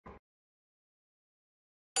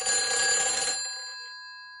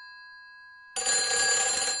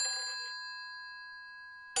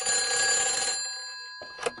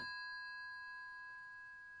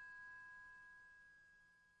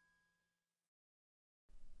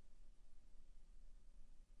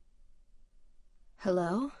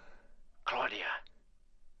Hello? Claudia.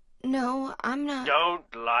 No, I'm not...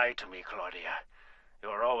 Don't lie to me, Claudia.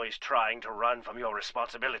 You're always trying to run from your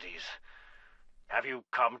responsibilities. Have you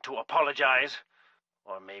come to apologize?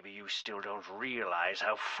 Or maybe you still don't realize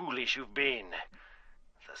how foolish you've been.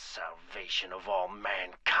 The salvation of all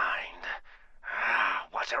mankind. Ah,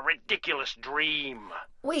 what a ridiculous dream.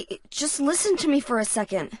 Wait, just listen to me for a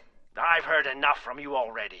second. I've heard enough from you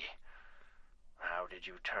already. How did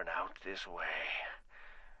you turn out this way?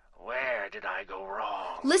 Where did I go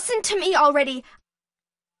wrong? Listen to me already.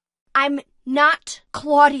 I'm not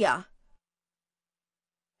Claudia.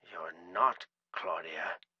 You're not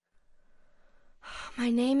Claudia.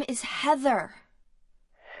 My name is Heather.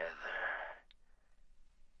 Heather.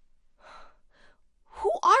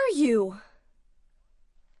 Who are you?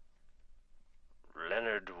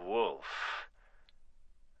 Leonard Wolf.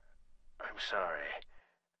 I'm sorry.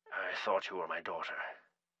 I thought you were my daughter.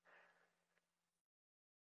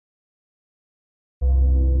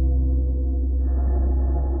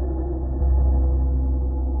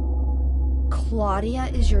 Claudia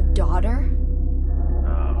is your daughter?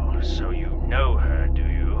 Oh, so you know her, do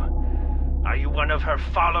you? Are you one of her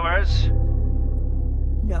followers?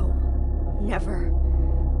 No, never.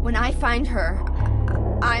 When I find her,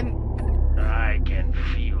 I can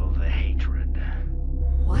feel the hatred.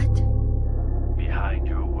 What? Behind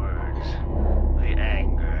your words. The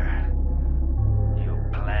anger. You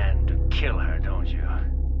plan to kill her, don't you?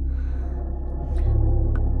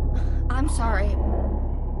 I'm sorry,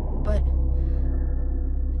 but...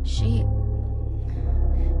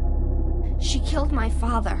 She killed my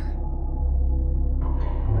father.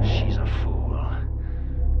 She's a fool.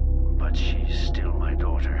 But she's still my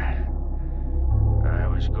daughter. I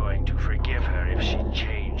was going to forgive her if she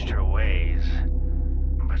changed her ways.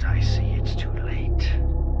 But I see it's too late.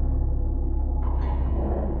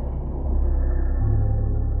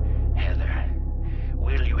 Heather,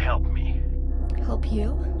 will you help me? Help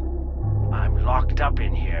you? I'm locked up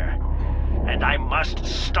in here, and I must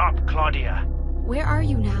stop Claudia. Where are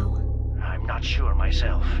you now? I'm not sure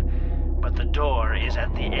myself, but the door is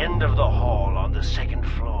at the end of the hall on the second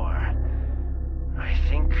floor. I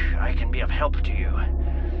think I can be of help to you.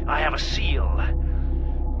 I have a seal.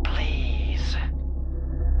 Please.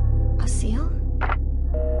 A seal?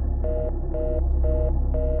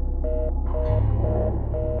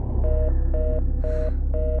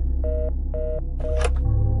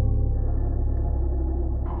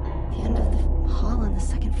 The end of the hall on the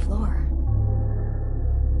second floor.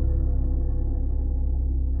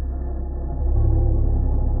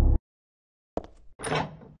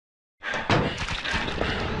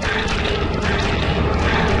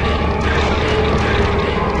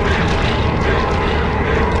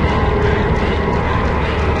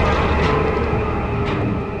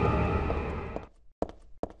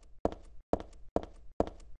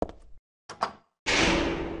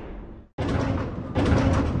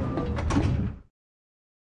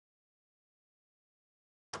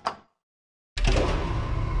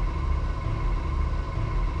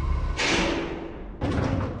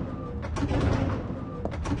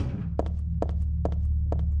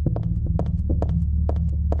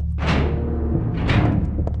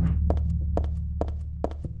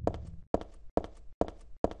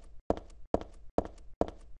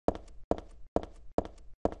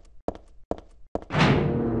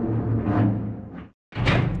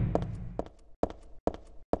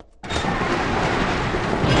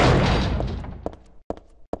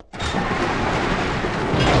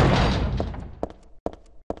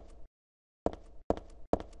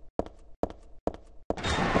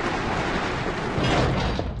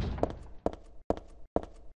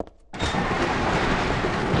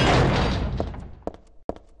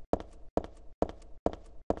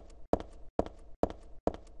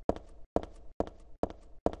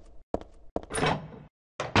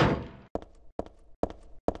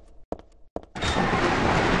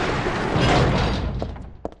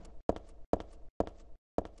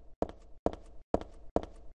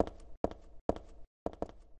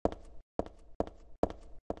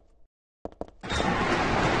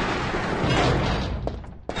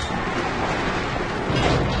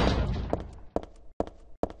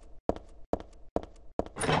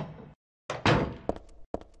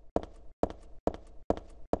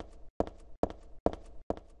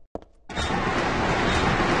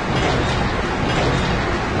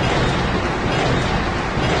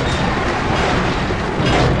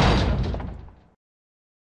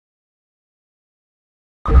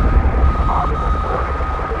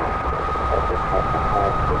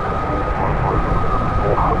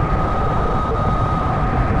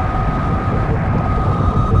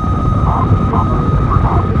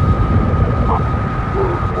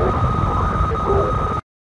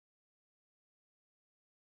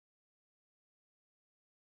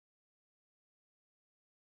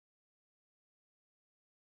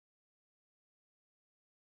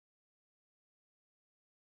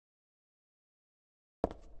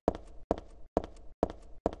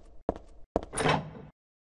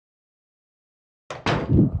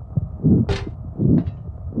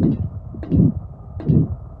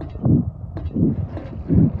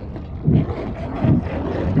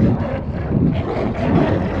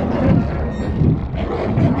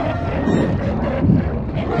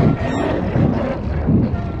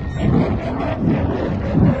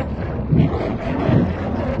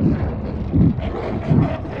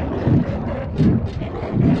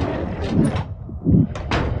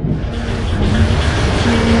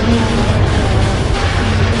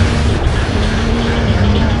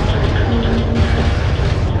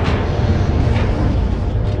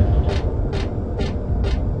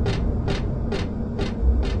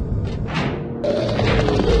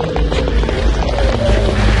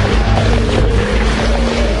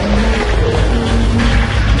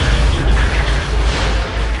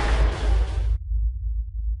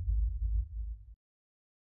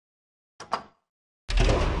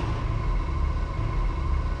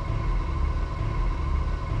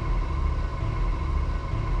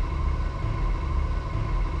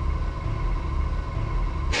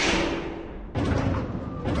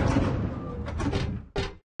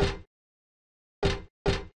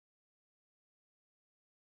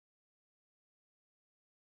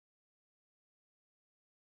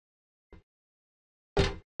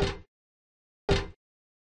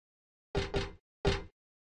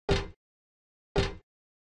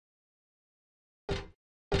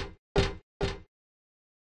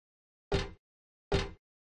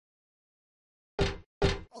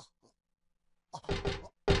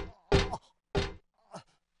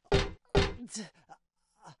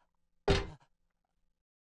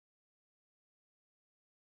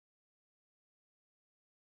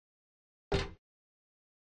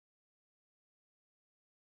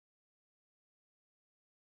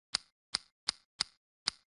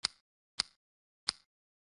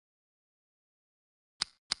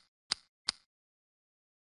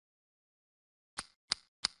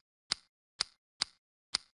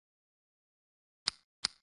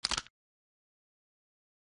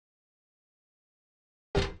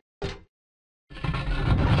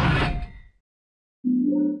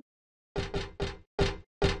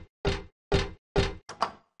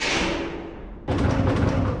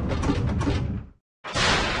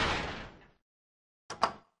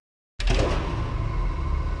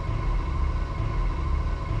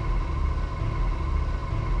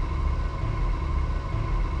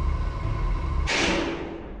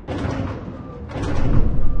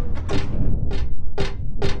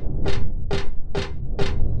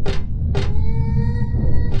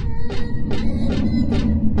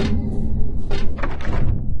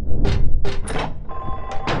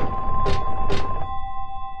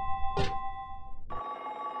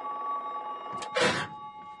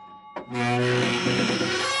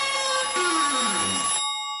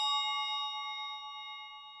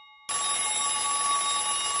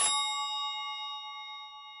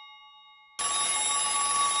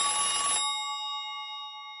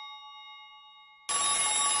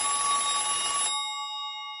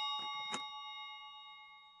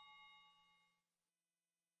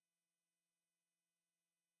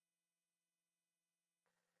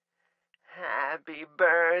 Happy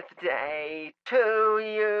birthday to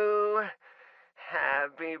you.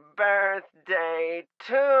 Happy birthday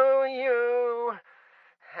to you.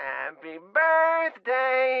 Happy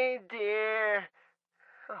birthday, dear.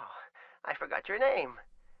 Oh, I forgot your name.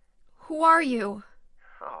 Who are you?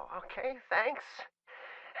 Oh, okay, thanks.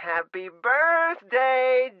 Happy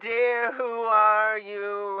birthday, dear. Who are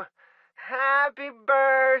you? Happy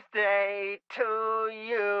birthday to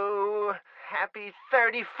you. Happy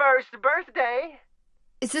 31st birthday.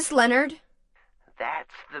 Is this Leonard?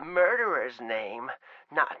 That's the murderer's name,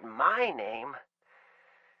 not my name.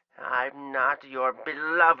 I'm not your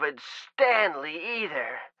beloved Stanley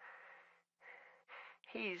either.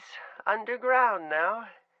 He's underground now.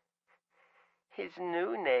 His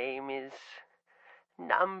new name is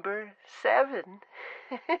Number 7.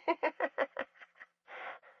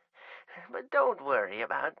 But don't worry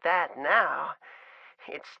about that now.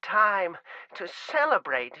 It's time to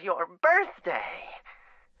celebrate your birthday.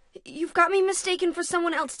 You've got me mistaken for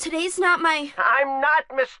someone else. Today's not my... I'm not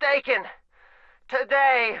mistaken.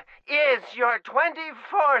 Today is your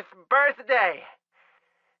 24th birthday.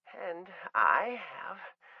 And I have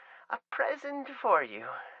a present for you.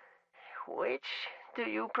 Which do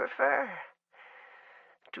you prefer?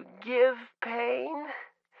 To give pain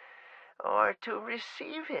or to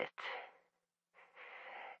receive it?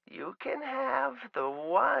 You can have the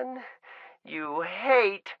one you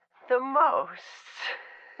hate the most.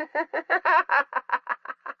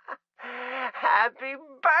 Happy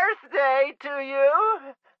birthday to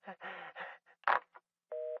you!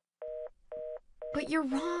 But you're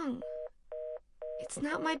wrong. It's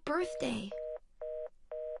not my birthday.